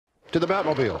To the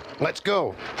Batmobile. Let's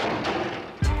go.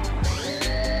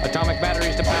 Atomic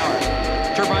batteries to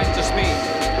power. Turbines to speed.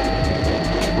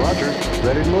 Roger.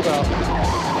 Ready to move out.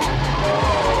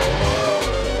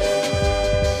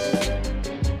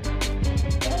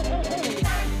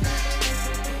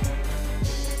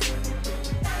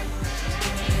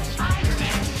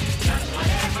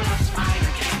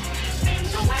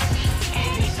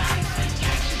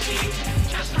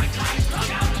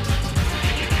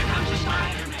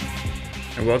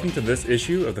 And welcome to this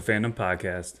issue of the Fandom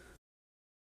Podcast.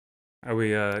 Are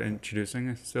we introducing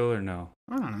it still or no?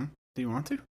 I don't know. Do you want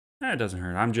to? It doesn't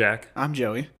hurt. I'm Jack. I'm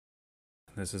Joey.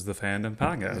 This is the Fandom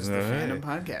Podcast. This is the Fandom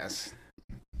Podcast.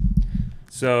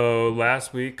 So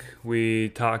last week we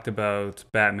talked about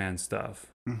Batman stuff.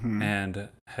 Mm-hmm. And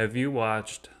have you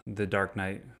watched the Dark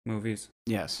Knight movies?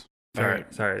 Yes. Sorry.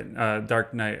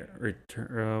 Dark Knight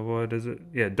what is it?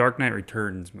 Yeah, Dark Knight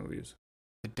Returns movies.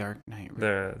 The Dark Knight.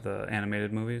 The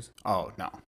animated movies. Oh, no.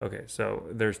 Okay, so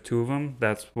there's two of them.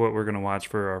 That's what we're gonna watch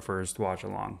for our first watch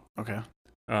along. Okay.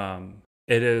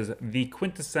 It is the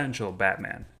quintessential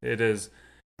Batman. It is.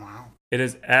 Wow. It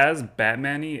is as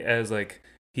Batman-y as like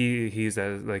he's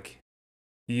as like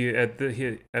you at the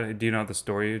do you know the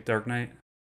story of Dark Knight?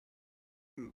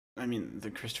 I mean,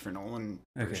 the Christopher Nolan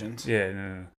versions. Okay.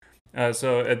 Yeah, no.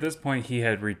 So at this point, he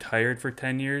had retired for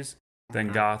 10 years. Then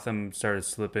Okay. Gotham started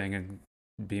slipping and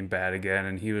being bad again,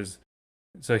 and he's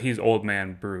old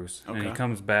man Bruce, and he Okay.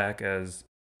 comes back as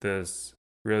this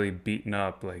really beaten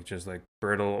up, like just like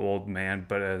brittle old man,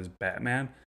 but as Batman.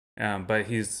 But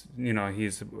he's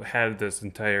had this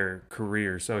entire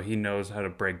career, so he knows how to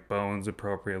break bones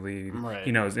appropriately. Right.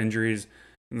 He knows injuries.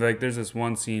 Like there's this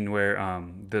one scene where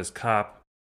this cop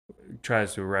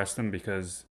tries to arrest him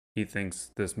because he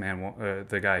thinks this man,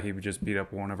 the guy he just beat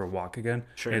up, won't ever walk again.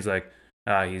 Sure. And he's like,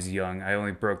 he's young. I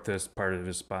only broke this part of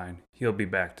his spine. He'll be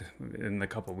back in a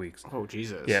couple weeks. Oh,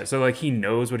 Jesus. Yeah, so like he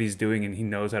knows what he's doing and he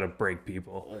knows how to break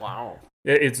people. Wow.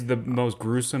 It's the most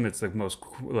gruesome. It's the most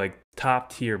like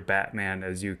top tier Batman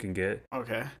as you can get.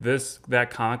 Okay. That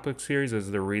comic book series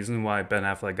is the reason why Ben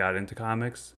Affleck got into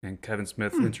comics and Kevin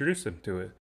Smith introduced him to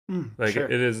it. Like Sure.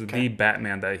 it is Okay. the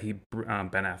Batman that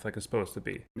Ben Affleck is supposed to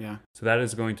be. Yeah. So that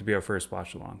is going to be our first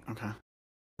watch along. Okay.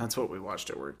 That's what we watched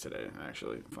at work today,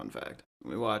 actually. Fun fact.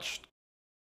 We watched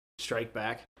Strike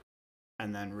Back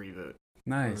and then Reboot.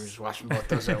 We were Nice. just watching both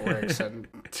those at work, and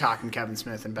talking Kevin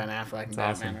Smith and Ben Affleck and That's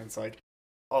Batman. awesome. And it's like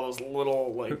all those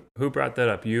little, like, Who brought that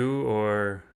up? You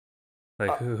or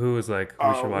like who was like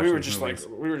we should watch we were these just movies?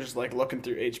 we were just like looking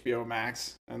through HBO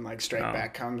Max, and like Strike Oh.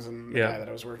 Back comes, and the Yeah. guy that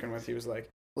I was working with, he was like,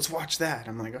 "Let's watch that."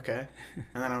 I'm like, "Okay,"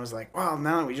 and then I was like, "Well,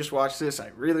 now that we just watched this, I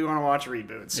really want to watch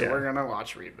Reboot, so Yeah. we're gonna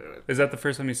watch Reboot." Is that the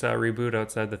first time you saw a Reboot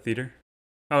outside the theater?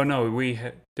 Oh no,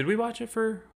 did we watch it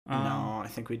for? No, I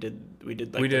think we did. We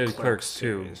did. Like, we the did Clerks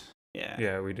too. series. Yeah.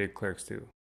 Yeah, we did Clerks too.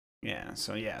 Yeah.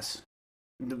 So yes,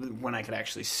 when I could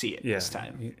actually see it Yeah, this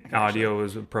time, I could audio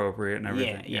was appropriate and actually-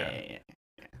 everything. Yeah.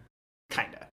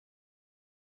 Kinda.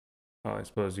 Oh, I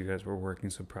suppose you guys were working,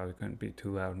 so probably couldn't be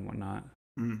too loud and whatnot.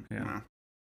 Yeah.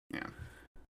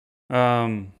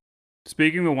 Yeah.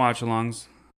 Speaking of watch-alongs,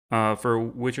 for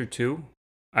Witcher 2,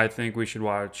 I think we should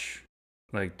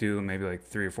do maybe like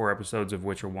 3 or 4 episodes of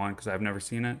Witcher 1 because I've never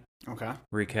seen it. Okay.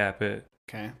 Recap it,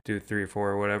 Okay. do 3 or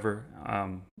 4 or whatever,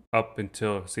 up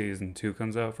until season 2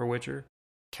 comes out for Witcher,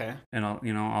 Okay. and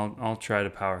I'll try to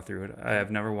power through it. I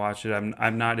have never watched it.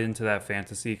 I'm not into that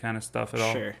fantasy kind of stuff at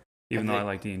all. Sure. Even Have though I they-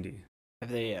 like D&D.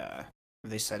 Have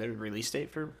they set a release date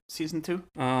for season 2?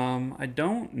 I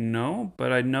don't know,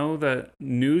 but I know that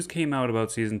news came out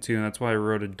about season 2, and that's why I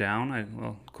wrote it down.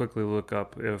 I'll quickly look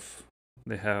up if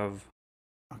they have.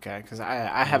 Okay, because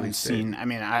I haven't Release date. seen. I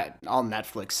mean, all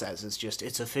Netflix says is just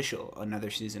it's official.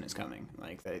 Another season is coming.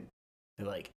 Like they're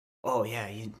like, oh yeah,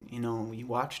 you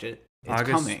watched it. It's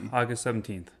coming. August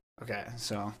 17th. Okay,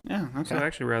 so yeah, okay, So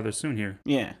actually rather soon here.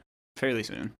 yeah, fairly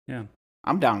soon. Yeah.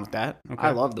 I'm down with that. Okay.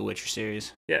 I love the Witcher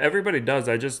series. Yeah, everybody does.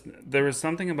 There was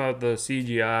something about the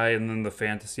CGI and then the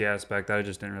fantasy aspect that I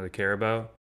just didn't really care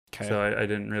about. Okay. So I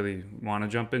didn't really want to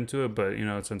jump into it, but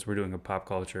since we're doing a pop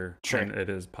culture, Sure. and it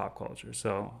is pop culture,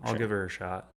 so I'll Sure. give her a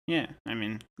shot. Yeah, I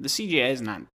mean, the CGI is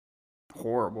not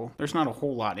horrible. There's not a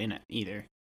whole lot in it either.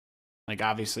 Like,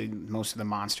 obviously, most of the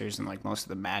monsters and, like, most of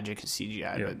the magic is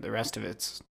CGI, Yeah. but the rest of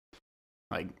it's,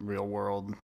 like, real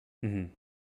world, Mm-hmm.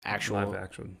 actual. Live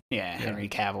action. Yeah, Henry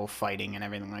Cavill fighting and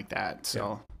everything like that.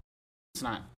 So,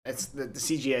 the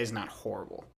CGI is not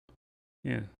horrible.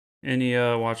 Yeah. Any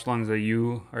watch alongs that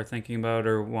you are thinking about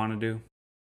or want to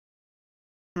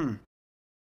do?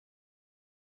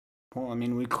 Well, I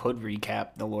mean, we could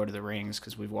recap The Lord of the Rings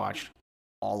because we've watched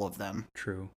all of them.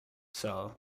 True.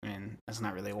 So I mean, that's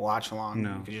not really a watch along.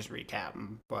 No. You could just recap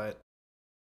them, but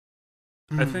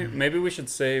I think maybe we should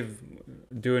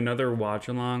do another watch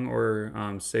along or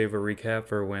save a recap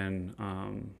for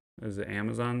when is it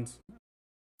Amazon's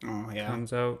oh yeah,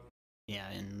 comes out.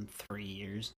 yeah, in 3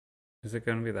 years, Is it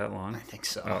gonna be that I long? think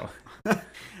so. Oh,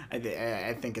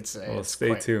 I think it's. well, it's stay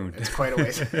quite, tuned. It's quite a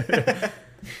ways.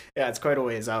 Yeah, it's quite a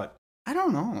ways out. I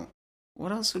don't know.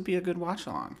 What else would be a good watch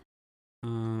along?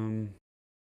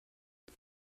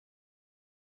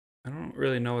 I don't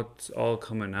really know what's all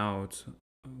coming out.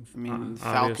 I mean, Obvious-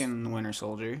 Falcon, Winter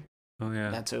Soldier. Oh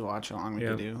yeah. That's a watch along we Yeah.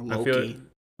 could do. I feel Loki.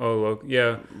 Loki.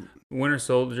 Yeah. Winter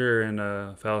Soldier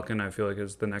and Falcon, I feel like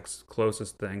is the next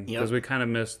closest thing Yep. because we kind of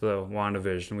missed the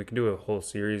WandaVision. We can do a whole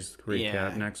series recap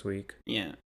Yeah. next week.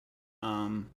 Yeah.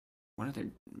 What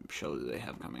other shows do they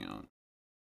have coming out?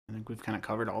 I think we've kind of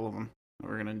covered all of them that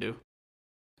we're gonna do.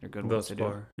 They're good ones Thus to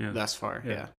far, do. yeah. Thus far,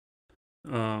 Yeah.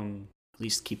 yeah. At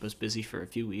least keep us busy for a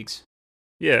few weeks.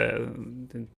 Yeah.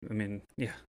 I mean,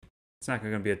 yeah. It's not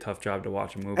going to be a tough job to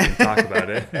watch a movie and talk about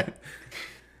it.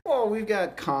 Well, we've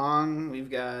got Kong. We've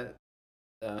got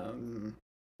The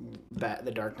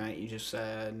Dark Knight. You just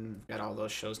said. We've got all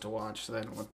those shows to watch. So that's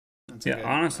Yeah,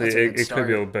 honestly, that's a good it could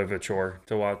be a start. bit of a chore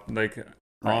to watch. Like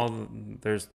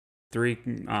there's 3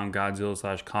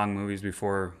 Godzilla / Kong movies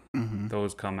before Mhm.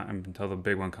 those come out until the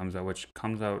big one comes out, which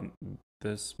comes out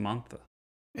this month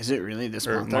Is it really this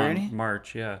or month already?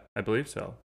 March. Yeah, I believe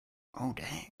so. Oh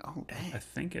dang! Oh I dang!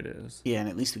 think it is. Yeah, and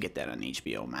at least we get that on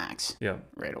HBO Max Yeah,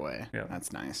 right away. Yeah.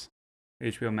 That's nice.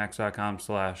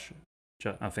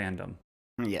 HBOMax.com/fandom.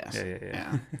 Yes.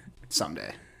 Yeah.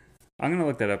 Someday. I'm gonna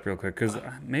look that up real quick because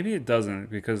maybe it doesn't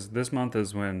because this month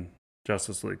is when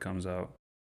Justice League comes out.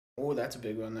 Oh, that's a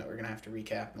big one that we're gonna have to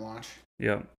recap and watch.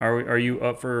 Yep. Are you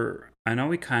up for? I know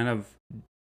we kind of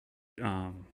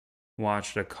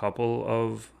watched a couple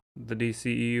of the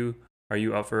DCEU. Are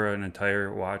you up for an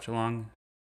entire watch along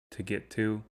to get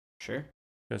to Sure.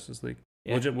 Justice League?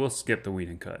 Yeah. We'll skip the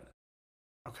Whedon cut.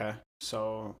 Okay.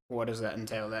 So what does that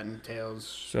entail? That entails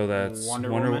So that's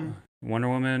Wonder Woman, Wonder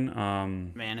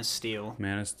Woman, Man of Steel,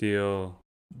 Man of Steel,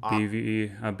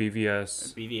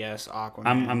 BVS. BVS, Aquaman.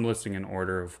 I'm listing in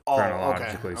order of Oh, okay,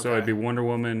 chronologically. So it'd be Wonder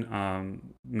Woman,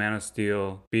 Man of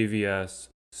Steel, BVS,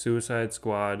 Suicide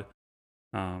Squad.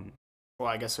 Well,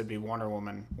 I guess it'd be Wonder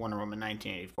Woman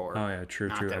 1984. Oh yeah, true.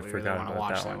 Not I that we really forgot wanna about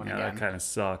watch that that one. one Yeah, again. that kind of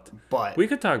sucked. But We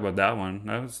could talk about that one.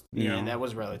 That was that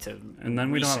was relative. and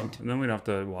then we recent. don't have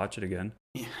to watch it again.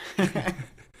 Yeah.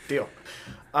 Deal.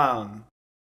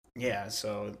 Yeah.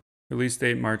 So Release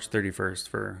date March 31st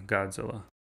for Godzilla.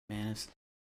 Man of.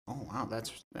 Oh wow,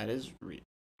 that is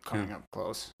coming up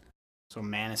close. So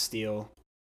Man of Steel,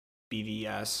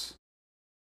 BVS,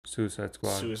 Suicide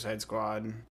Squad. Suicide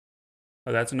Squad.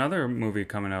 Oh, that's another movie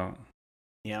coming out.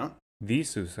 Yeah. The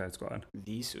Suicide Squad.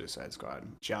 The Suicide Squad.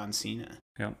 John Cena.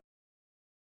 Yep.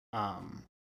 And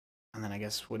then I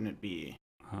guess wouldn't it be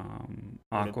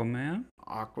Aquaman.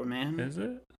 Aquaman? Is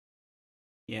it?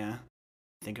 Yeah.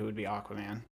 I think it would be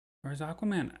Aquaman. Or is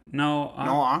Aquaman? No.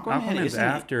 No, Aquaman Aquaman's isn't he-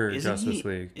 after isn't Justice he-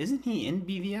 League. Isn't he in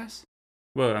BVS?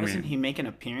 Well, I Doesn't mean, he make an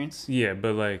appearance? yeah,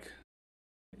 but like,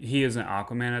 he isn't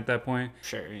Aquaman at that point.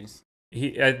 Sure. He's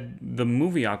The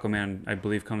movie Aquaman, I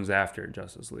believe, comes after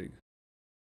Justice League,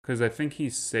 because I think he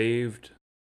saved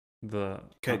the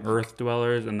Earth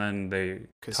dwellers, and then they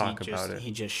talk about it.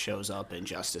 He just shows up in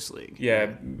Justice League. Yeah,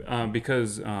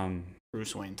 because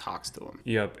Bruce Wayne talks to him.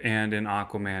 yep, and in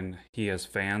Aquaman he has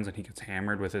fans, and he gets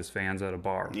hammered with his fans at a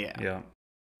bar. Yeah. Yeah.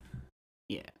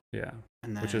 Yeah. Yeah.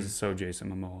 And then Which is so Jason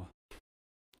Momoa.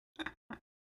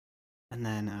 and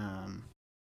then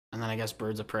I guess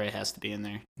Birds of Prey has to be in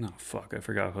there. No, fuck, I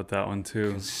forgot about that one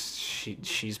too. 'Cause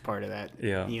she's part of that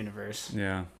Yeah. universe.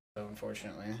 Yeah. So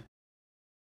unfortunately.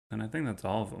 And I think that's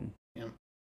all of them. Yep.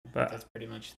 But That's pretty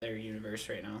much their universe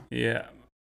right now. yeah.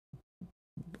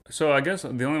 So I guess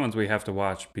the only ones we have to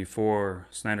watch before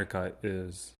Snyder Cut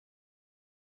is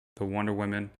the Wonder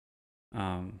Woman,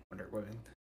 Wonder Woman.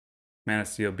 Man of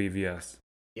Steel, BVS.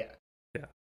 Yeah. Yeah.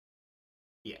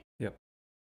 Yeah. Yep.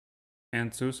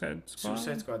 And Suicide Squad.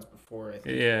 Suicide Squad's before, I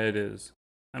think. Yeah, it is.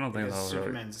 I don't think Because that'll really.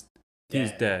 Superman's dead.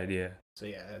 He's dead. Yeah. So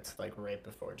yeah, it's like right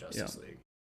before Justice League.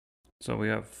 So we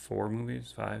have 4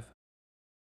 movies, 5.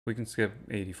 We can skip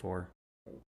 84.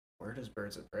 Where does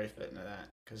Birds of Prey fit into that?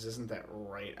 Because isn't that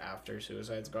right after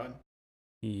Suicide Squad?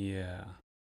 Yeah.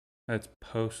 That's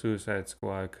post Suicide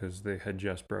Squad because they had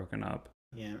just broken up.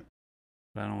 Yeah.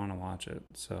 But I don't want to watch it,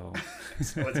 so.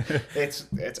 So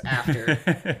it's after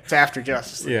it's after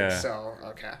Justice League. Yeah. So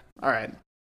okay. All right.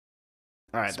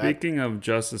 Speaking of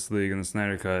Justice League and the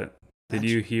Snyder Cut, did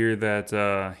you hear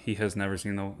that he has never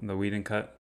seen the Whedon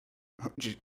cut?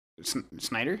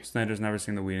 Snyder? Snyder's never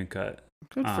seen the Whedon cut.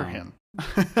 Good for him.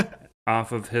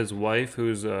 Off of his wife,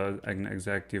 who's an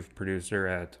executive producer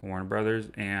at Warner Brothers,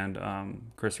 and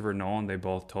Christopher Nolan, they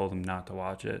both told him not to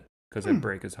watch it because it'd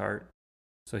break his heart.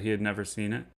 So he had never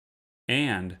seen it.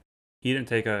 And he didn't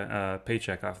take a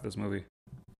paycheck off this movie.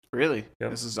 Really?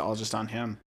 Yep. This is all just on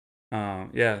him.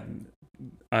 Yeah.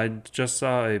 I just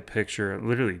saw a picture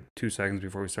literally 2 seconds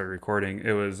before we started recording.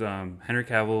 It was Henry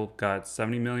Cavill got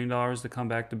 $70 million to come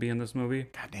back to be in this movie.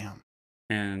 Goddamn.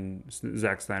 And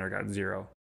Zack Snyder got $0.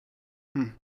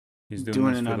 He's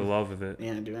doing this for the love of it.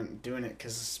 Yeah, doing it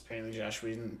because apparently Josh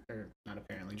Whedon, or not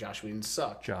apparently, Josh Whedon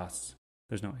sucked. Joss.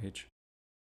 There's no H.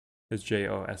 It's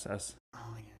Joss.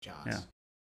 Oh, yeah, Joss. Yeah.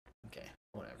 Okay,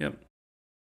 whatever. Yep.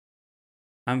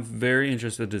 I'm very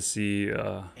interested to see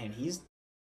And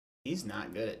he's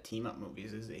not good at team-up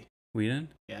movies, is he? Whedon.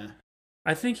 Yeah.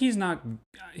 I think he's not.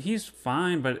 He's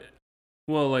fine, but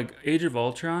well, like Age of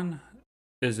Ultron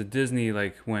is a Disney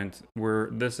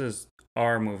this is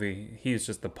our movie. He's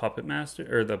just the puppet master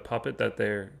or the puppet that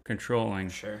they're controlling.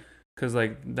 Sure. Because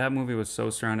like that movie was so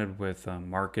surrounded with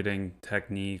marketing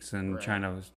techniques and Right. trying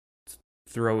to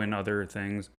throw in other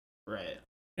things. Right.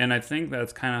 And I think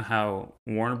that's kind of how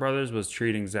Warner Brothers was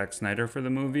treating Zack Snyder for the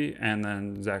movie. And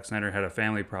then Zack Snyder had a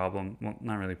family problem. Well,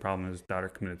 not really a problem. His daughter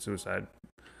committed suicide.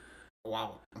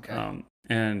 Wow. Okay.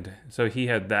 And so he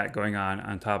had that going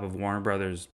on top of Warner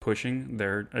Brothers pushing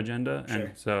their agenda. Sure.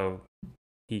 And so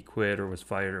he quit or was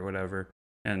fired or whatever.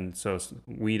 And so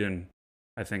Whedon,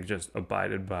 I think, just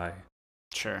abided by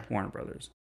Sure. Warner Brothers.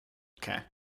 Okay.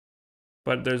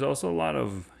 But there's also a lot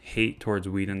of hate towards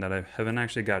Whedon that I haven't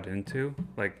actually got into,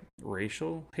 like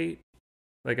racial hate.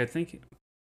 Like I think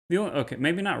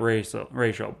maybe not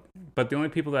racial, but the only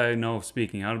people that I know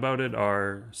speaking out about it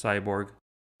are Cyborg.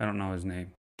 I don't know his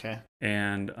name. Okay.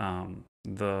 And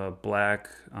the black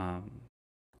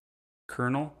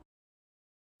Colonel,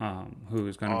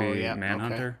 who's going to be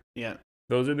Manhunter. Okay. Yeah.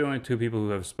 Those are the only two people who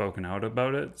have spoken out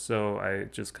about it. So I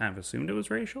just kind of assumed it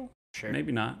was racial. Sure.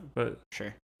 Maybe not, but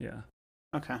Sure. yeah.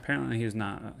 Okay. Apparently he's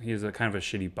not. He's a kind of a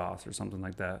shitty boss or something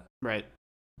like that. Right.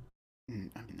 I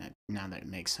mean, now that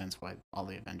makes sense why all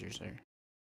the Avengers are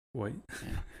White.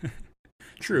 Yeah.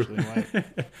 True. Essentially white.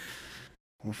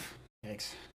 Oof.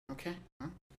 Yikes. Okay.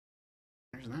 Well,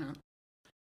 there's that.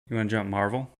 You want to jump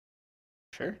Marvel?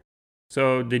 Sure.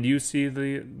 So did you see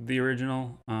the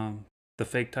original, the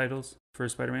fake titles for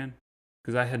Spider-Man?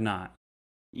 Because I had not.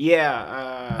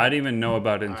 Yeah. I didn't even know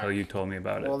about it until you told me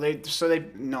about it. Well,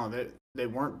 they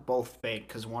weren't both fake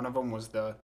because one of them was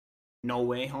the No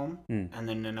Way Home, and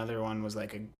then another one was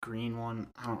like a green one.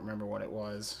 I don't remember what it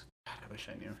was. God, I wish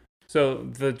I knew. So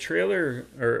the trailer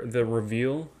or the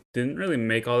reveal didn't really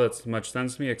make all that much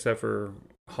sense to me, except for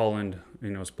Holland,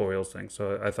 spoils things.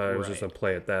 So I thought it was just a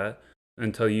play at that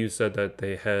until you said that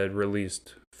they had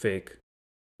released fake.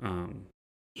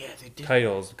 Yeah, they did.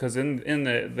 Titles, because in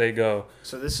they go.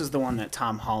 So this is the one that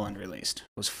Tom Holland released.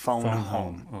 Was Phone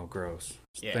Home. Oh, gross!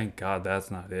 Yeah. Thank God that's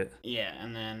not it. Yeah,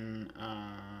 and then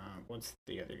what's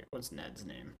Ned's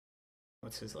name?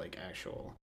 What's his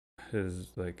actual? His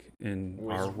in His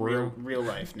our world, real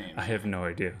life name. I have no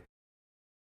idea.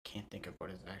 Can't think of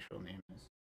what his actual name is.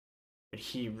 But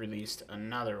he released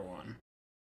another one.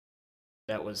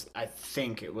 That was, I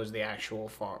think it was the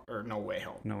actual No Way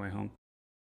Home. No Way Home.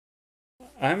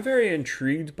 I'm very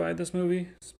intrigued by this movie.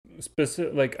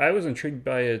 I was intrigued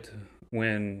by it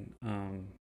when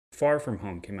Far From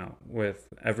Home came out. With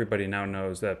everybody now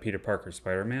knows that Peter Parker's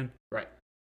Spider-Man. Right.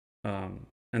 And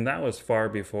that was far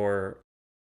before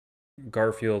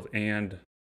Garfield and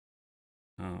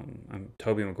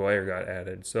Tobey Maguire got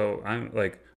added. So I'm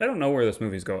I don't know where this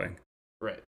movie's going.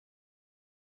 Right.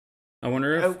 I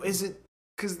wonder if is it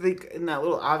because they in that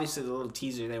obviously the little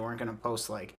teaser they weren't gonna post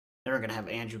they weren't gonna have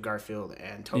Andrew Garfield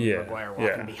and Tobey Maguire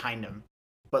walking behind him,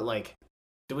 but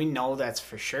do we know that's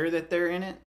for sure that they're in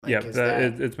it?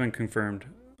 It's been confirmed.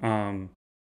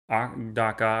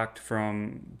 Doc Ock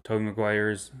from Tobey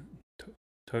Maguire's.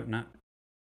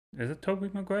 Is it Tobey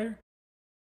Maguire?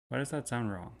 Why does that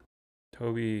sound wrong?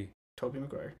 Tobey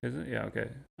Maguire. Is it? Yeah, okay.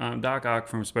 Doc Ock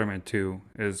from Spider-Man 2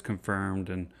 is confirmed,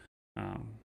 and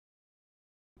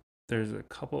there's a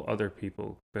couple other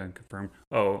people been confirmed.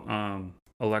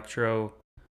 Electro,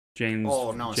 James.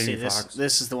 Oh no! Jamie See, Foxx.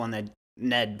 this is the one that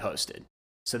Ned posted.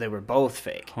 So they were both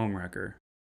fake. Homewrecker.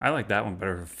 I like that one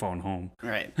better than Phone Home.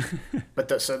 Right.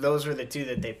 But so those were the two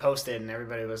that they posted, and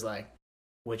everybody was like,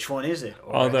 "Which one is it?"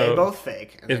 Or are they both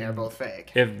fake? And they are both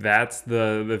fake. If that's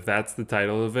the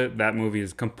title of it, that movie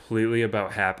is completely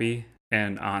about Happy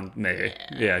and Aunt May.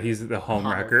 Yeah, he's the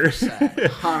homewrecker.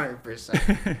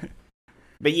 100%.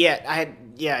 But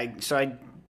so I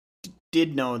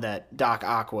did know that Doc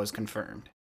Ock was confirmed.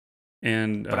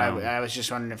 And But I was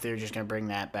just wondering if they were just going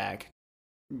to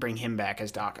bring him back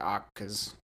as Doc Ock,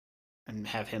 and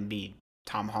have him be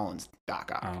Tom Holland's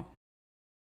Doc Ock. oh,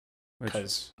 which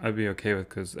 'Cause- I'd be okay with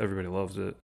because everybody loves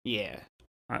it. Yeah.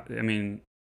 I mean,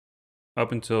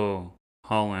 up until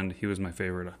Holland, he was my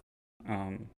favorite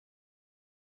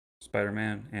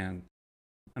Spider-Man, and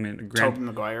I mean, Tobey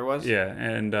Maguire was? yeah,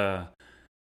 and I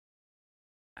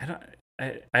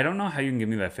don't know how you can give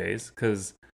me that face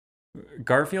because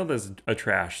Garfield is a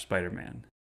trash Spider-Man.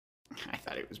 I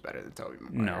thought he was better than Tobey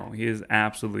Maguire. No, he is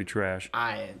absolutely trash.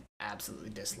 I absolutely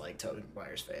dislike Tobey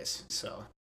Maguire's face, so...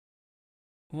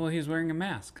 Well, he's wearing a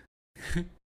mask.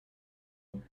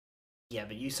 Yeah,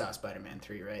 but you saw Spider-Man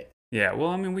 3, right? Yeah, well,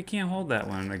 I mean, we can't hold that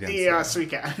one against. Yes, we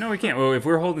can. No, we can't. Well, if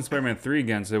we're holding Spider-Man 3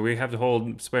 against it, we have to hold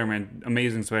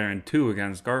Amazing Spider-Man 2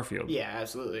 against Garfield. Yeah,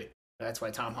 absolutely. That's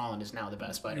why Tom Holland is now the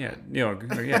best Spider-Man.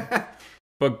 Yeah.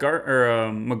 But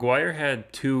Maguire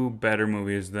had 2 better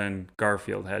movies than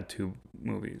Garfield had 2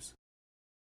 movies.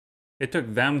 It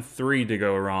took them 3 to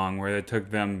go wrong, where it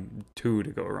took them 2 to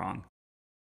go wrong.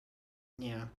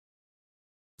 Yeah.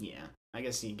 Yeah. I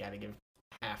guess you gotta give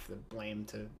half the blame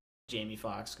to Jamie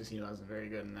Foxx because he wasn't very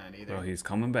good in that either. Well, he's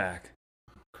coming back.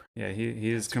 Yeah,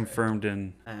 he is That's confirmed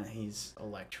right. in. He's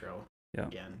Electro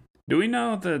again. Do we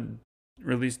know the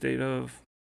release date of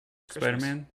Christmas.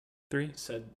 Spider-Man 3? It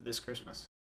said this Christmas.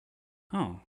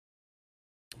 Oh.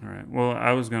 All right. Well,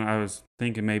 I was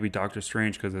thinking maybe Doctor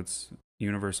Strange because it's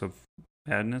Universe of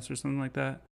Madness or something like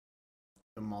that.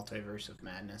 The Multiverse of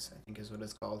Madness, I think is what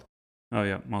it's called. Oh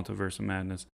yeah, Multiverse of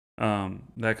Madness.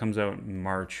 That comes out in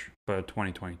March, but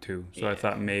 2022. So I Yeah.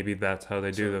 thought maybe that's how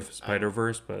they do So, the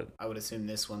Spider-Verse, but I would assume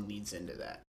this one leads into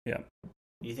that. yeah.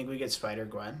 Do you think we get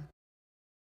Spider-Gwen?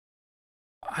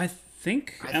 I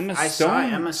think I Emma Stone. saw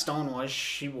Emma Stone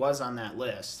she was on that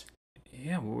list.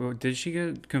 Yeah, well, did she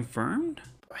get confirmed?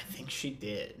 I think she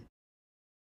did.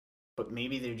 But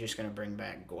maybe they're just going to bring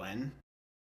back Gwen.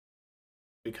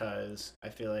 Because I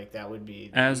feel like that would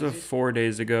be... As of 4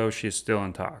 days ago, she's still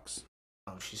in talks.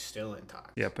 Oh, she's still in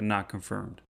talks. Yeah, but not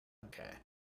confirmed. Okay.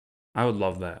 I would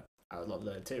love that. I would love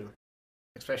that too.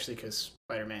 Especially because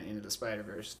Spider-Man Into the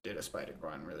Spider-Verse did a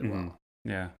Spider-Gwen really well.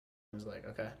 Yeah. I was like,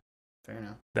 okay, fair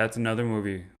enough. That's another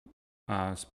movie.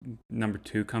 Number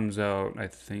 2 comes out, I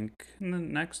think, in the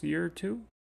next year or 2.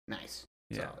 Nice.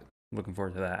 Yeah. Solid. Looking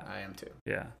forward to that. I am too.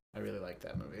 Yeah. I really like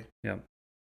that movie. Yep.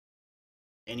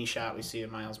 Any shot we see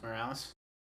of Miles Morales?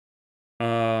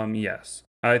 Yes.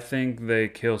 I think they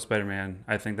kill Spider-Man.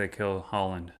 I think they kill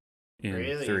Holland in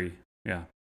Really? 3. Yeah.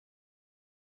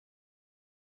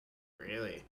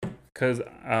 Really? Because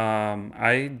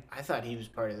I thought he was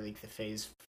part of like the phase.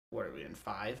 What are we in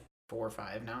 5, 4 or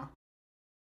 5 now?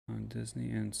 on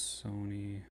Disney and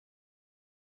Sony.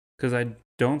 Because I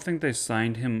don't think they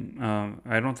signed him.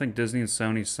 I don't think Disney and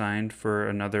Sony signed for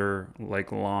another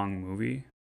like long movie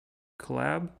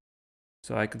collab.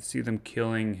 So I could see them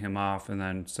killing him off and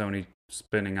then Sony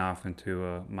spinning off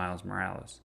into Miles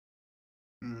Morales.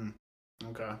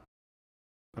 Okay.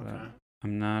 But, Okay.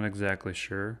 I'm not exactly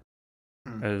sure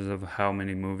as of how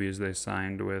many movies they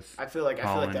signed with. I feel like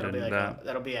Holland that'll be and like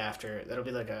that'll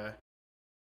be like a.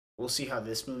 We'll see how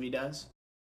this movie does,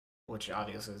 which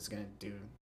obviously is gonna do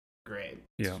great.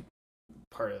 Yeah. It's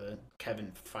part of the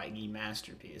Kevin Feige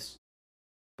masterpiece,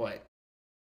 but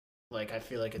like I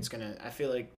feel like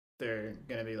they're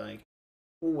gonna be like,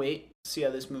 we'll wait, see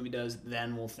how this movie does,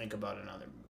 then we'll think about another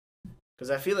movie. Because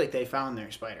I feel like they found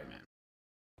their Spider-Man.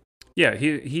 Yeah,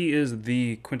 he is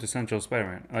the quintessential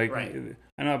Spider-Man. Like, Right.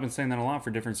 I know I've been saying that a lot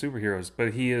for different superheroes,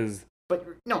 but he is. But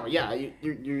no, yeah,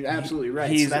 you're absolutely right.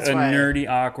 He's so that's a why nerdy,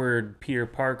 awkward Peter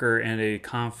Parker and a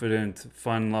confident,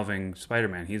 fun-loving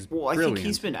Spider-Man. He's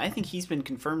brilliant. I think he's been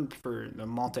confirmed for the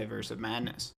Multiverse of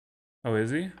Madness. Oh,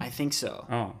 is he? I think so.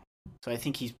 Oh, So I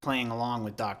think he's playing along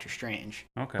with Doctor Strange.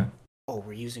 okay. Oh,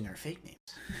 we're using our fake names.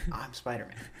 I'm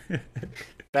Spider-Man.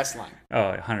 Best line.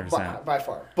 Oh, 100%. By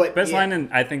far. But Best yeah. line in,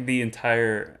 I think, the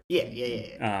entire Yeah.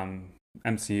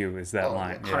 MCU is that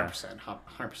line. 100%.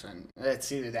 100%.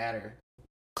 It's either that or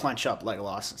clench up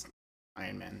Legolas and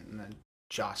Iron Man and then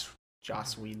Joss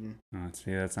Whedon. Oh,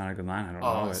 see, that's not a good line. I don't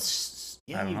know it.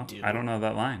 Yeah, I don't you know. do. I don't know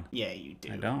that line. Yeah, you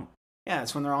do. I don't. Yeah,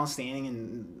 it's when they're all standing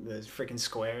in the freaking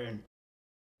square and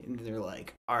they're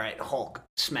like, all right, Hulk,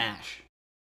 smash.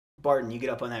 Barton, you get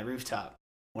up on that rooftop.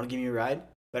 Want to give me a ride?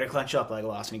 Better clench up,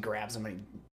 Legolas. And he grabs him and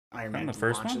Iron Man the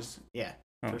first launches. Yeah,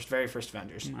 Oh. very first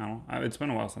Avengers. I don't know. It's been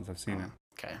a while since I've seen it.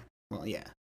 Okay, well, yeah.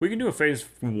 We can do a phase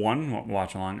 1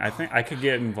 watch along. I think I could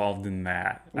get involved in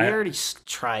that. We already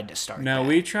tried to start. No, that.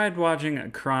 we tried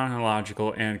watching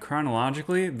chronological, and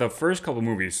chronologically, the first couple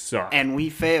movies suck. And we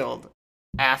failed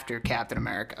after Captain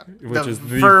America, Which is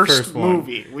the first first one.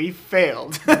 movie. We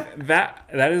failed. that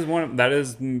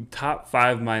is top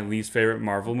 5 of my least favorite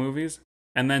Marvel movies.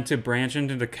 And then to branch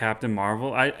into the Captain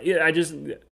Marvel, I just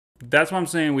that's why I'm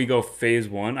saying we go phase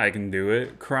 1. I can do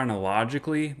it.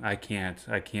 Chronologically, I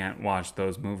can't watch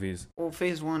those movies. Well,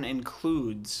 phase 1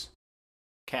 includes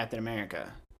Captain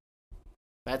America.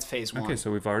 That's phase 1. Okay,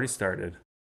 so we've already started.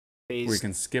 We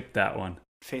can skip that one.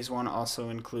 Phase 1 also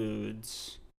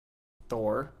includes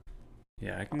Thor.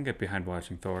 Yeah, I can get behind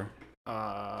watching Thor.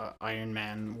 Iron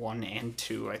Man 1 and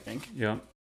 2, I think. Yep.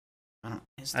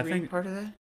 Is 3 part of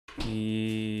that?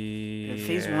 Yeah. Did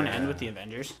phase 1 end with the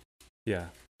Avengers? Yeah.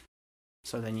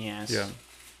 So then yes. Yeah.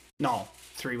 No,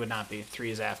 3 would not be.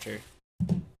 3 is after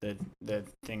the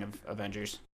thing of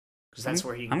Avengers. Because that's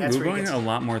where he. I'm that's Googling where he gets, a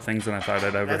lot more things than I thought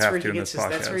I'd ever that's have where to he in gets this his,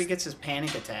 podcast. That's where he gets his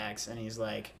panic attacks, and he's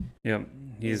like. Yep.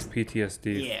 He has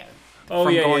PTSD. Yeah. Oh,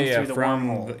 from yeah, going yeah, through the from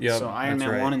wormhole. yep, So Iron that's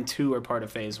Man right. 1 and 2 are part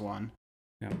of phase 1.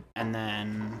 Yep. And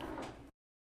then.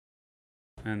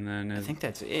 And then I think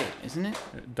that's it, isn't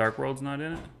it? Dark World's not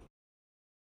in it?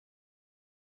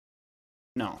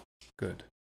 No. Good.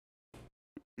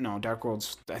 No, Dark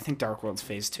World's. I think Dark World's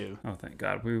phase 2. Oh, thank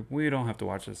God. We don't have to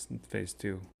watch this in phase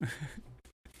 2.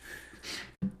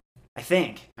 I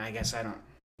think. I guess I don't.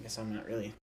 I guess I'm not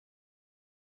really.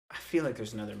 I feel like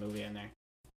there's another movie in there.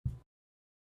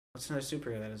 What's another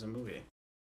superhero that is a movie?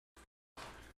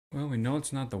 Well, we know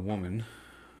it's not the woman.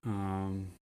 I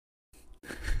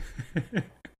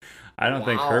don't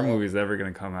think her Wow. movie's ever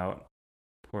going to come out.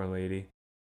 Poor lady.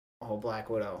 Oh, Black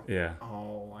Widow. Yeah.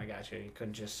 Oh, I got you. You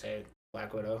couldn't just say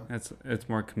Black Widow. It's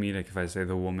more comedic if I say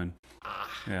the woman. Ah,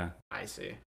 Yeah. I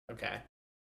see. Okay.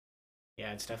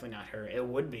 Yeah, it's definitely not her. It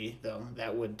would be though.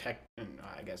 That would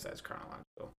I guess that's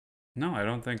chronological. No, I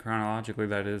don't think chronologically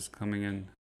that is coming in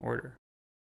order.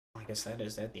 I guess that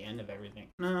is at the end of everything.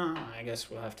 No, I guess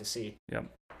we'll have to see. Yep.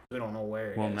 We don't know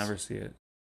where it We'll is. never see it.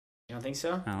 You don't think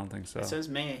so? I don't think so. It says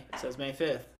May. It says May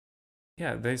 5th.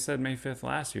 Yeah, they said May 5th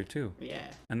last year too. Yeah.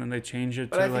 And then they changed it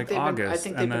But to I think like they've August. been, I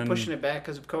think they've and been then, pushing it back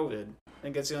because of COVID. I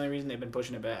think that's the only reason they've been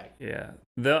pushing it back. Yeah.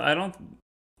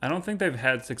 I don't think they've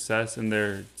had success in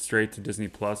their straight to Disney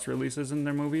Plus releases in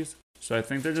their movies. So I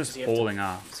think they're just holding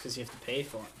off. It's because you have to pay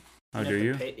for them. Oh, do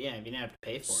you? Yeah, you didn't have to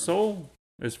pay for them. Soul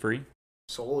is free.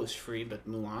 Soul is free, but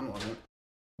Mulan wasn't.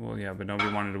 Well, yeah, but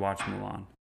nobody wanted to watch Mulan.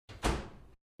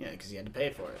 Yeah, because you had to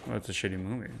pay for it. Well, it's a shitty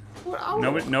movie. Well,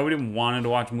 Nobody wanted to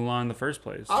watch Mulan in the first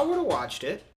place. I would have watched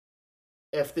it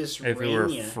if this If it were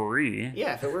free.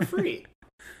 Yeah, if it were free.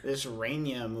 This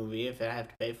Raina movie, if I have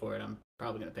to pay for it, I'm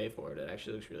probably gonna pay for it. It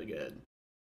actually looks really good.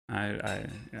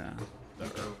 Yeah. Or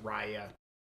Raya,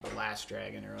 the Last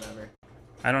Dragon, or whatever.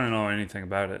 I don't know anything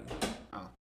about it. Oh,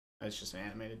 it's just an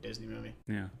animated Disney movie.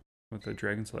 Yeah, with the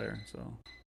Dragon Slayer. So.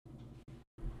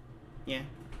 Yeah.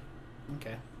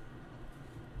 Okay.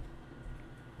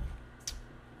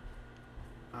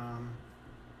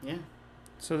 Yeah.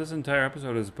 So this entire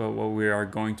episode is about what we are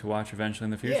going to watch eventually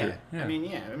in the future. Yeah. I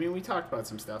mean, we talked about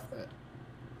some stuff that.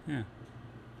 Yeah.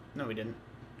 No, we didn't.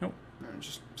 Nope. No,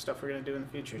 just stuff we're gonna do in the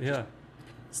future. Yeah.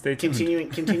 Stay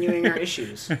tuned. Continuing our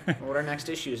issues. What our next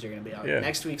issues are gonna be. Yeah.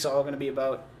 Next week's all gonna be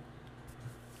about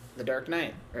The Dark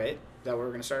Knight, right? Is that what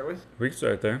we're gonna start with? We can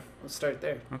start there. Let's start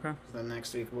there. Okay. Then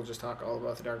next week we'll just talk all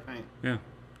about The Dark Knight. Yeah.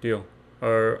 Deal.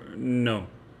 Or no,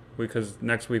 because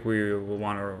next week we will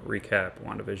want to recap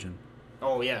WandaVision.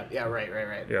 Oh yeah, right.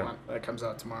 Yeah. Well, that comes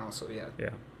out tomorrow, so yeah. Yeah.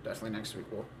 Definitely next week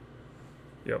we'll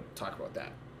Yep. talk about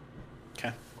that.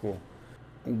 Okay. Cool.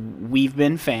 We've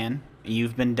been fan.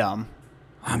 You've been dumb.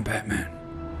 I'm Batman.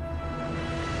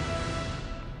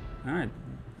 All right.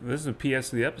 This is a PS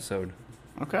to the episode.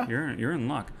 Okay. You're in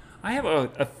luck. I have a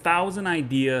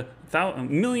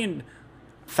million.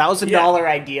 $1,000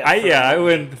 idea. I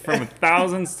went from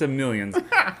thousands to millions.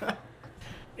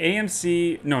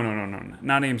 AMC, no,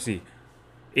 not AMC.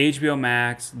 HBO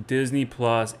Max, Disney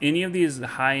Plus, any of these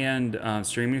high-end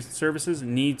streaming services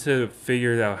need to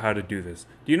figure out how to do this.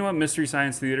 Do you know what Mystery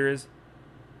Science Theater is?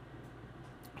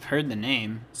 I've heard the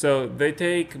name. So they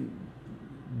take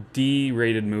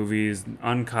D-rated movies,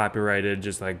 uncopyrighted,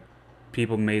 just like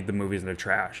people made the movies and they're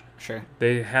trash. Sure.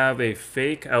 They have a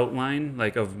fake outline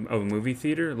like of a movie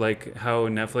theater, like how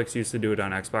Netflix used to do it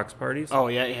on Xbox parties. Oh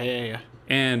yeah.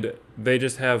 And they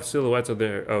just have silhouettes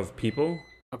of people,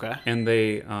 Okay. and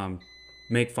they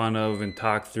make fun of and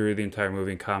talk through the entire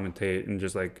movie and commentate, and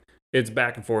just like it's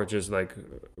back and forth, just like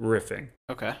riffing.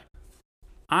 Okay.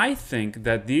 I think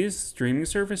that these streaming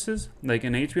services, like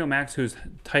an HBO Max, who's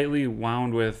tightly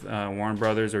wound with Warner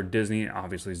Brothers or Disney,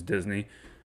 obviously it's Disney,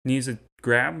 needs to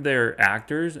grab their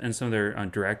actors and some of their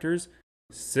directors,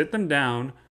 sit them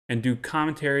down, and do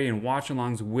commentary and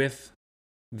watch-alongs with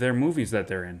their movies that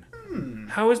they're in.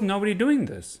 How is nobody doing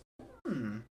this?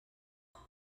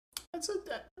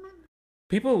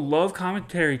 People love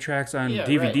commentary tracks on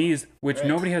DVDs, which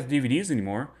nobody has DVDs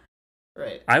anymore.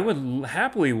 Right. I would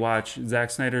happily watch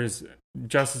Zack Snyder's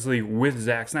Justice League with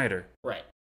Zack Snyder. Right.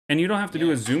 And you don't have to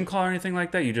do a Zoom call or anything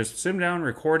like that. You just sit him down,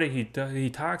 record it. He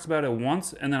talks about it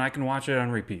once, and then I can watch it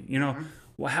on repeat. You know,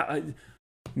 $1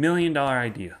 million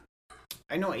idea.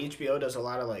 I know HBO does a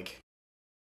lot of like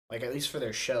at least for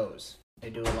their shows, they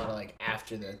do a lot of like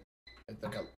after the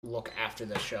like a look after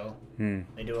the show.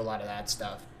 They do a lot of that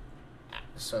stuff.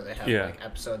 So they have like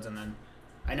episodes, and then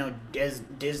I know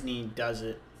Disney does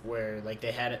it where like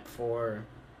they had it for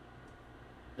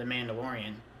The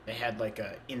Mandalorian. They had like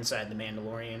a Inside the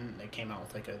Mandalorian. They came out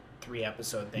with like a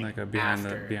 3-episode thing, like a behind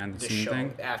the scene show,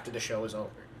 thing after the show was over.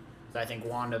 So I think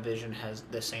WandaVision has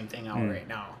the same thing out right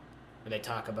now, where they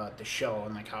talk about the show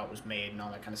and like how it was made and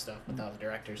all that kind of stuff with all the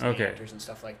directors and the actors and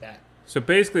stuff like that. So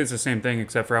basically, it's the same thing,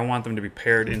 except for I want them to be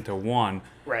paired into one.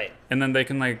 Right. And then they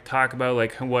can like talk about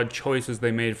like what choices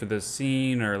they made for this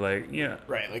scene, or like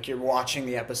Right, like you're watching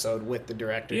the episode with the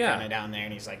director kind of down there,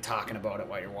 and he's like talking about it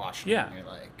while you're watching. Yeah. And you're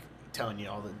like telling you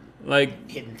all the like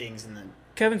hidden things in the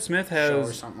Kevin Smith show or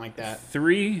has something like that.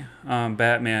 3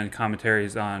 Batman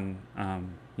commentaries on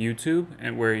YouTube,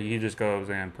 and where he just goes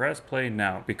and press play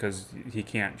now because he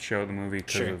can't show the movie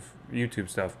because of YouTube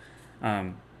stuff.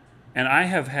 And I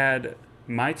have had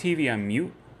my TV on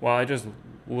mute while I just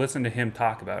listen to him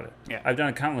talk about it. Yeah. I've done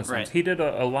it countless times. He did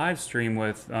a live stream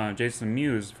with Jason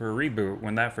Mewes for Reboot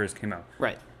when that first came out.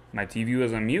 Right. My TV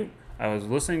was on mute. I was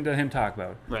listening to him talk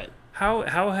about it. Right. How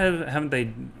haven't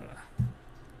they...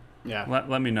 Yeah.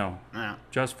 Let me know. Yeah.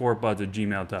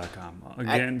 Just4buds@gmail.com.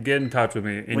 Again, get in touch with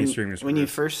me. Any streaming service. When you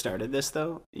first started this,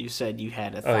 though, you said you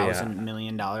had $1,000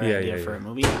 million idea for a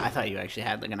movie. I thought you actually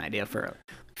had like an idea for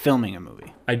filming a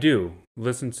movie. I do.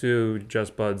 Listen to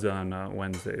Just Buds on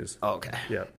Wednesdays. Oh, okay.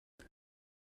 Yep.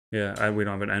 Yeah, we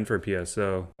don't have an N for PS,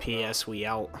 so... PS, we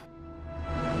out.